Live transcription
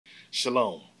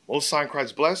Shalom. Most High in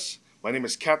Christ bless. My name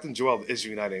is Captain Joel of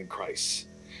Israel United in Christ.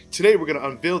 Today we're going to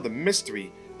unveil the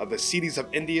mystery of the SIDDIS of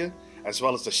India as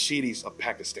well as the SIDDIS of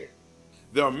Pakistan.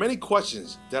 There are many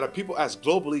questions that our people ask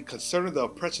globally concerning the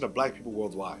oppression of black people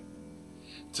worldwide.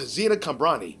 Tazina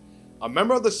Kambrani, a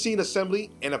member of the Sindh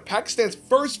Assembly and Pakistan's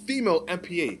first female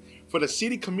MPA for the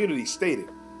SIDDI community, stated,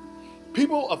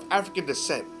 "People of African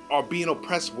descent are being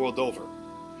oppressed world over.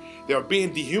 They are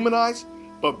being dehumanized,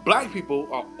 but black people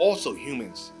are also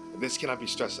humans. This cannot be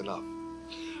stressed enough.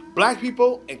 Black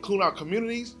people, including our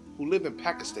communities who live in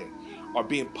Pakistan, are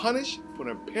being punished for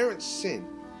an apparent sin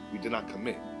we did not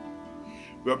commit.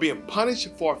 We are being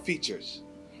punished for our features,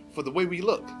 for the way we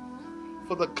look,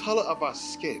 for the color of our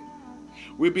skin.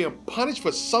 We're being punished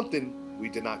for something we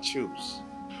did not choose."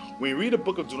 When you read the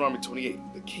book of Deuteronomy 28,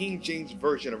 the King James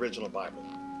Version original Bible,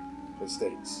 it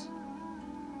states,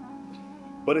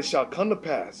 "But it shall come to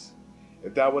pass,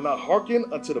 if thou wilt not hearken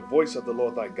unto the voice of the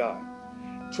Lord thy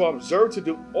God, to observe to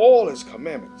do all his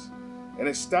commandments, and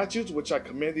his statutes which I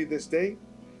command thee this day,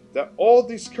 that all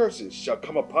these curses shall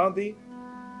come upon thee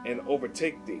and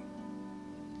overtake thee."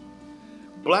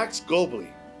 Blacks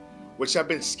globally, which have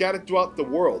been scattered throughout the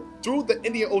world through the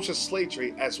Indian Ocean slave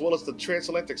trade as well as the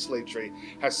transatlantic slave trade,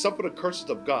 have suffered the curses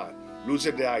of God,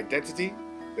 losing their identity,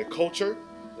 their culture,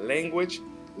 language,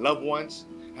 loved ones,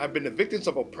 have been the victims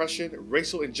of oppression,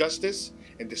 racial injustice,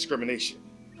 and discrimination.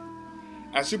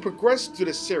 As we progress through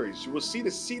this series, you will see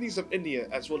the SIDDIS of India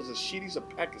as well as the SIDDIS of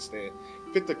Pakistan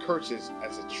fit the curses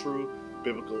as the true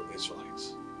biblical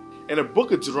Israelites. In the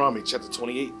book of Deuteronomy chapter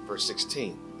 28 verse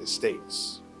 16, it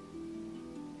states,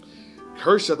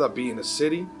 "Cursed shall thou be in the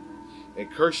city,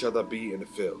 and cursed shall thou be in the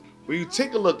field." When you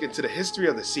take a look into the history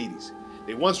of the SIDDIS,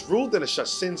 they once ruled in the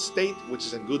Shashin state, which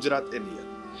is in Gujarat, India,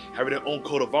 having their own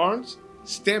coat of arms,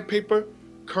 stamp paper,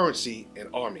 currency, and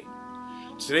army.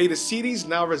 Today, the SIDDIS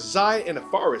now reside in the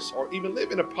forest or even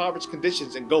live in impoverished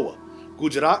conditions in Goa,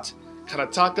 Gujarat,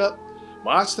 Karnataka,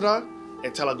 Maharashtra,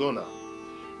 and Telangana,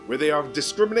 where they are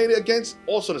discriminated against,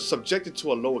 also subjected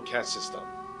to a lower caste system.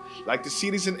 Like the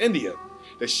SIDDIS in India,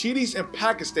 the SIDDIS in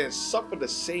Pakistan suffer the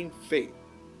same fate.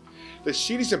 The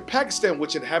SIDDIS in Pakistan,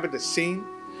 which inhabit the Sindh,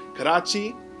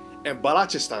 Karachi, and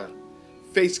Balochistan,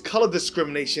 face color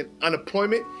discrimination,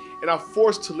 unemployment, and are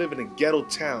forced to live in the ghetto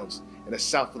towns in the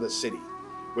south of the city,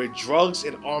 where drugs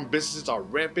and armed businesses are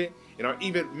rampant and are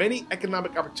even many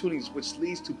economic opportunities, which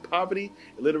leads to poverty,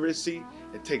 illiteracy,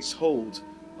 and takes hold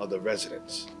of the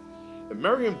residents. The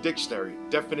Merriam Dictionary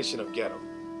definition of ghetto: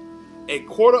 a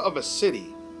quarter of a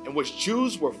city in which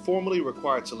Jews were formerly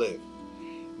required to live.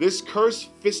 This curse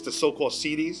fits the so-called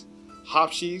SIDDIS,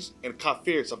 Hapshis, and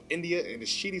Kafirs of India and the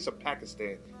SIDDIS of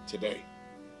Pakistan today.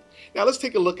 Now let's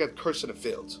take a look at curse in the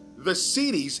fields. The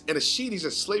SIDDIS and the SIDDIS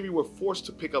in slavery were forced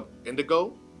to pick up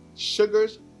indigo,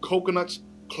 sugars, coconuts,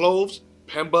 cloves,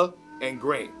 pemba, and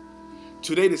grain.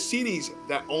 Today, the SIDDIS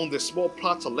that own their small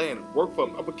plots of land work for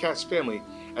an upper caste family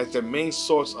as their main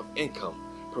source of income,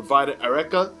 provided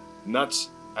areca, nuts,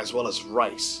 as well as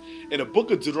rice. In the book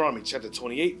of Deuteronomy chapter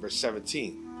 28 verse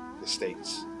 17, it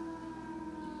states,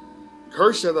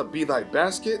 "Cursed shall be thy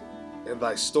basket and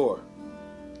thy store."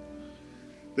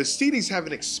 The SIDDIS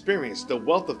haven't experienced the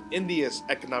wealth of India's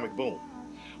economic boom,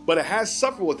 but it has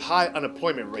suffered with high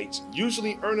unemployment rates,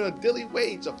 usually earning a daily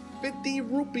wage of 50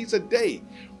 rupees a day,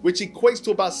 which equates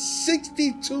to about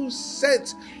 62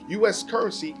 cents US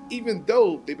currency, even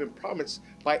though they've been promised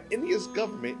by India's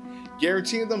government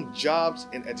guaranteeing them jobs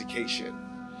and education.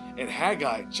 In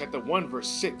Haggai chapter 1 verse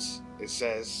 6, it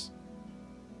says,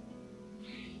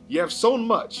 "Ye have sown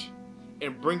much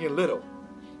and bring in little.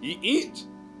 Ye eat,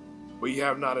 but ye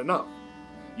have not enough.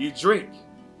 Ye drink,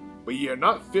 but ye are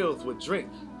not filled with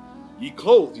drink. Ye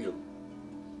clothe you,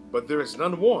 but there is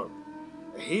none warm.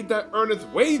 And he that earneth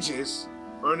wages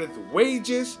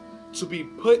to be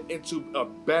put into a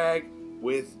bag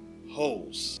with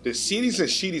holes." The SIDDIS and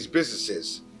SIDDIS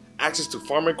businesses, access to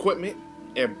farm equipment,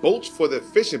 and boats for the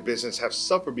fishing business have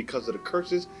suffered because of the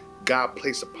curses God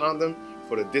placed upon them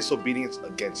for the disobedience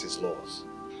against his laws.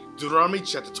 Deuteronomy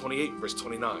chapter 28 verse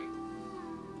 29.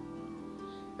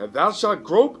 "And thou shalt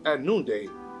grope at noonday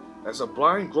as a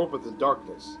blind gropeth in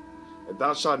darkness, and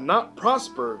thou shalt not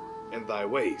prosper in thy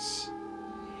ways."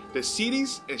 The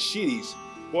SIDDIS and SIDDIS,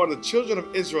 who are the children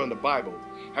of Israel in the Bible,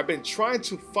 have been trying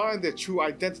to find their true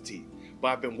identity, but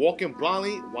have been walking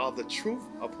blindly while the truth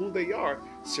of who they are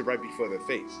sit right before their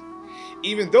face.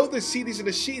 Even though the SIDDIS and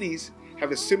the SIDDIS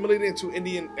have assimilated into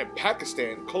Indian and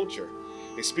Pakistan culture,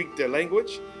 they speak their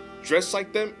language, dress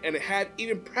like them, and have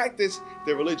even practiced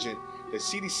their religion, the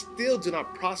SIDDIS still do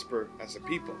not prosper as a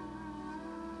people.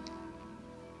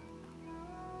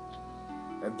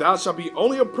 And thou shalt be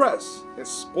only oppressed and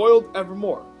spoiled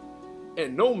evermore,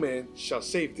 and no man shall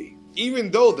save thee.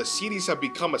 Even though the SIDDIS have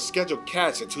become a scheduled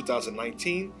caste in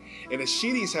 2019, and the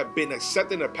SIDDIS have been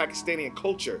accepted in Pakistani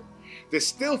culture, they're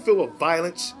still filled with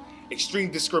violence,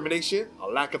 extreme discrimination, a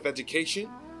lack of education,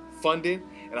 funding,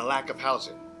 and a lack of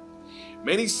housing.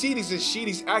 Many SIDDIS and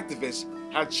SIDDIS activists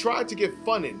have tried to get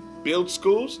funding, build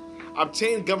schools,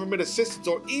 obtain government assistance,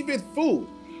 or even food,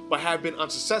 but have been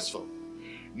unsuccessful.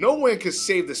 No one can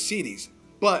save the SIDDIS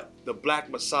but the Black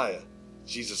Messiah,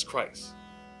 Jesus Christ.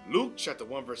 Luke chapter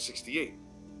 1 verse 68.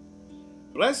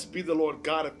 Blessed be the Lord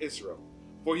God of Israel,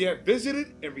 for he hath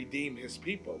visited and redeemed his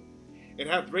people, and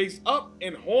hath raised up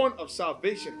an horn of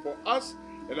salvation for us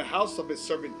in the house of his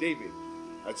servant David,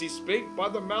 as he spake by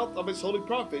the mouth of his holy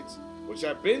prophets, which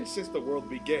have been since the world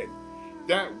began,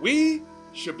 that we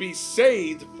should be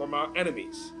saved from our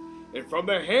enemies, and from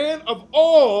the hand of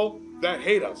all that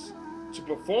hate us, to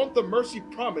perform the mercy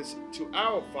promised to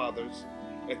our fathers,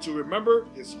 and to remember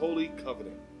his holy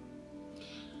covenant.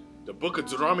 The book of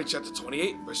Deuteronomy chapter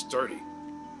 28 verse 30.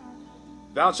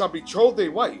 Thou shalt betroth a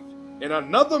wife, and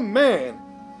another man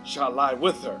shall lie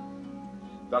with her.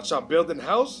 Thou shalt build an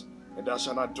house, and thou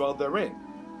shalt not dwell therein.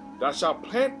 Thou shalt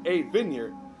plant a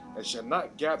vineyard, and shalt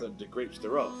not gather the grapes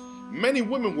thereof. Many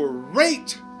women were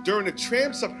raped during the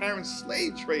trans-Saharan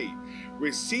slave trade,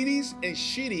 where SIDDIS and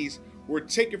SIDDIS were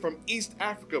taken from East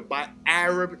Africa by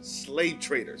Arab slave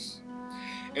traders.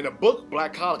 In the book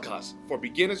Black Holocaust for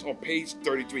Beginners on page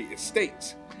 33, it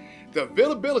states, the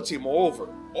availability, moreover,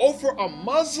 offer a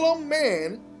Muslim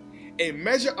man a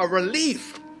measure of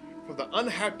relief from the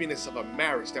unhappiness of a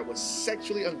marriage that was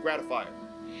sexually ungratifying.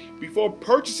 Before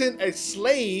purchasing a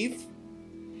slave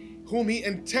whom he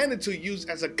intended to use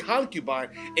as a concubine,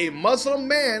 a Muslim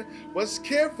man was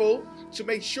careful to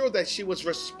make sure that she was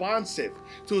responsive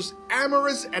to his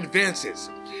amorous advances.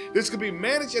 This could be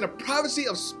managed in the privacy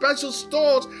of special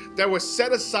stalls that were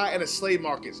set aside in the slave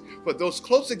markets for those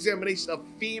close examinations of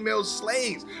female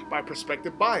slaves by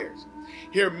prospective buyers.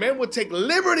 Here, men would take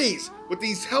liberties with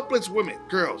these helpless women,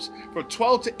 girls, from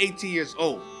 12 to 18 years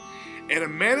old, in a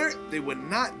manner they would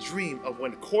not dream of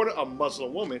when courting a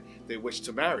Muslim woman they wished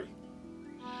to marry.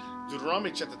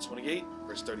 Deuteronomy chapter 28,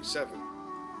 verse 37.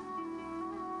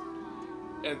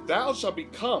 And thou shalt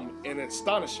become an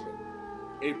astonishment,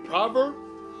 a proverb,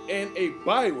 and a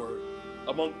byword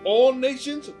among all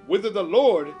nations whither the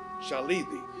Lord shall lead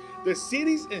thee. The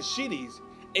SIDDIS and SIDDIS,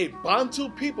 a Bantu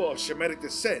people of Shemitic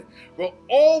descent, were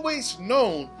always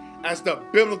known as the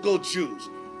biblical Jews,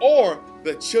 or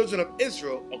the children of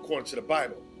Israel according to the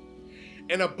Bible.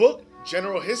 In a book,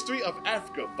 General History of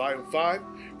Africa, Volume 5,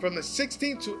 from the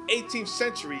 16th to 18th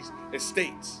centuries, it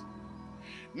states,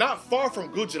 not far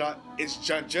from Gujarat is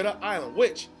Janjira Island,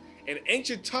 which, in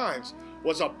ancient times,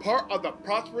 was a part of the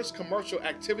prosperous commercial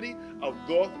activity of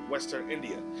northwestern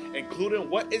India, including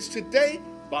what is today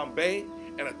Bombay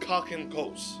and the Konkan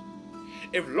coast.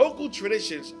 If local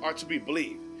traditions are to be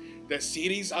believed, the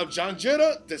SIDDIS of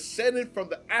Janjira descended from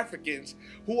the Africans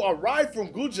who arrived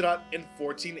from Gujarat in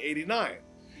 1489.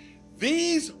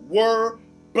 These were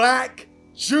black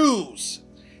Jews,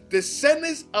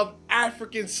 descendants of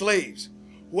African slaves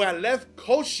who had left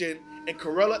Cochin and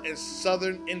Kerala in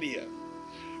southern India.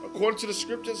 According to the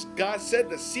scriptures, God said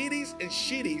the SIDDIS and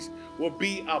SIDDIS will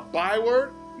be a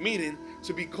byword, meaning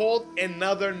to be called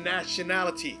another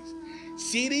nationalities.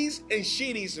 SIDDIS and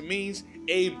SIDDIS means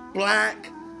a black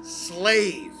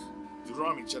slave.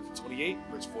 Deuteronomy chapter 28,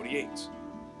 verse 48.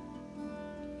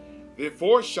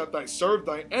 Therefore shalt thou serve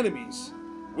thy enemies,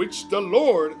 which the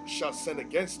Lord shall send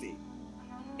against thee,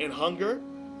 in hunger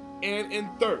and in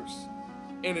thirst,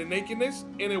 and in nakedness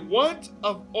and in want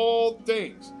of all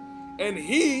things. And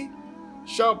he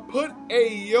shall put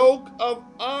a yoke of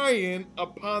iron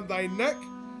upon thy neck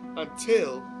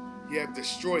until he have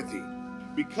destroyed thee.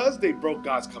 Because they broke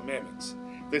God's commandments,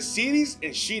 the SIDDIS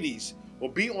and SIDDIS will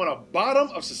be on the bottom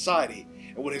of society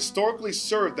and would historically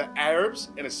serve the Arabs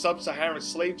in the sub-Saharan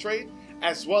slave trade,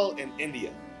 as well in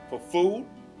India, for food,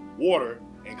 water,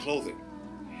 and clothing.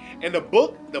 In the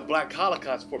book, The Black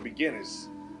Holocaust for Beginners,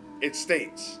 it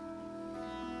states,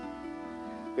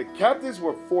 the captives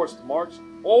were forced to march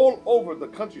all over the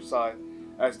countryside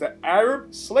as the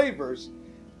Arab slavers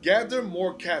gathered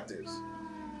more captives.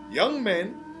 Young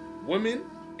men, women,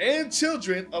 and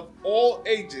children of all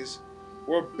ages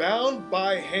were bound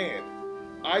by hand,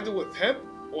 either with hemp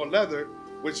or leather,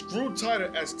 which grew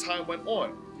tighter as time went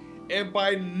on, and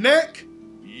by neck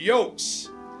yokes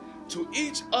to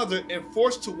each other, and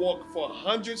forced to walk for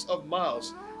hundreds of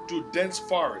miles through dense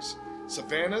forests,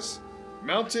 savannas,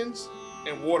 mountains,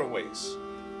 and waterways.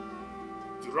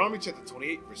 Deuteronomy chapter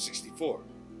 28, verse 64.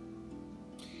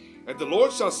 And the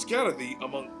Lord shall scatter thee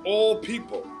among all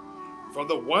people, from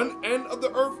the one end of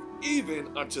the earth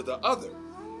even unto the other.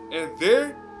 And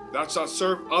there thou shalt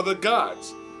serve other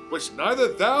gods, which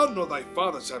neither thou nor thy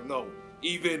fathers have known,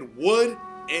 even wood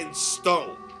and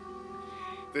stone.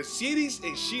 The SIDDIS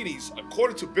and SIDDIS,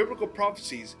 according to biblical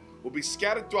prophecies, will be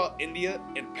scattered throughout India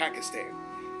and Pakistan.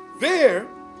 There,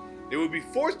 they will be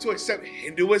forced to accept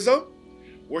Hinduism,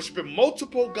 worshiping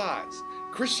multiple gods,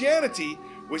 Christianity,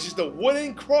 which is the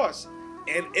wooden cross,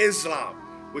 and Islam,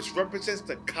 which represents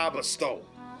the Kaaba stone.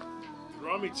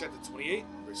 Deuteronomy chapter 28,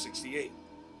 verse 68.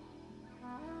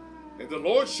 And the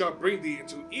Lord shall bring thee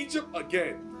into Egypt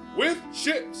again with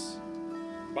ships,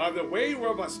 by the way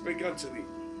whereof I spake unto thee.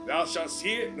 Thou shalt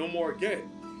see it no more again.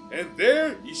 And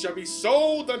there ye shall be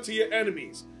sold unto your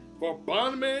enemies, for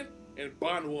bondman and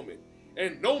bondwoman,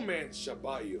 and no man shall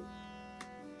buy you.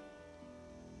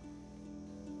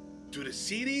 Do the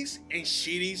SIDDIS and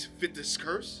SIDDIS fit this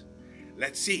curse?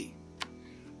 Let's see.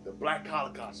 The Black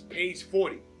Holocaust, page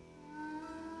 40.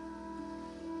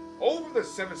 Over the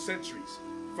 7 centuries,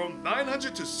 from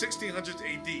 900 to 1600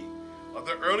 AD, of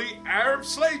the early Arab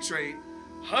slave trade,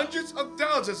 hundreds of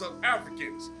thousands of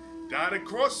Africans died in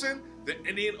crossing the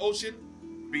Indian Ocean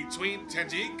between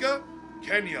Tanganyika,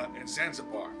 Kenya, and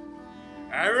Zanzibar.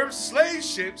 Arab slave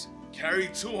ships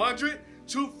carried 200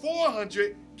 to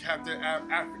 400 captive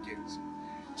Africans,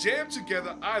 jammed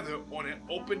together either on an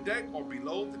open deck or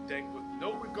below the deck with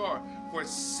no regard for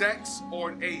sex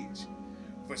or age,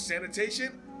 for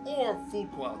sanitation or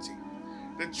food quality.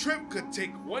 The trip could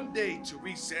take 1 day to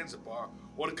reach Zanzibar,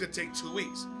 or it could take 2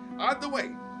 weeks. Either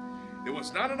way, there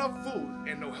was not enough food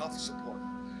and no health support.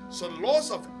 So the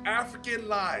loss of African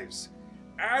lives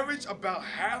averaged about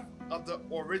half of the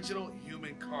original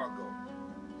human cargo.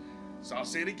 So I'll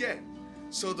say it again.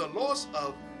 So the loss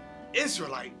of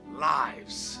Israelite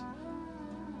lives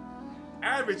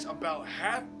averaged about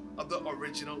half of the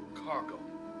original cargo.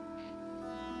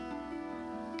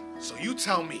 So you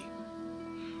tell me,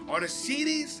 are the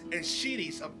SIDDIS and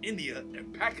SIDDIS of India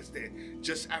and Pakistan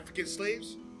just African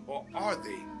slaves, or are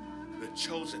they the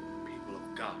chosen people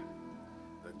of God,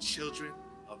 the children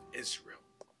of Israel?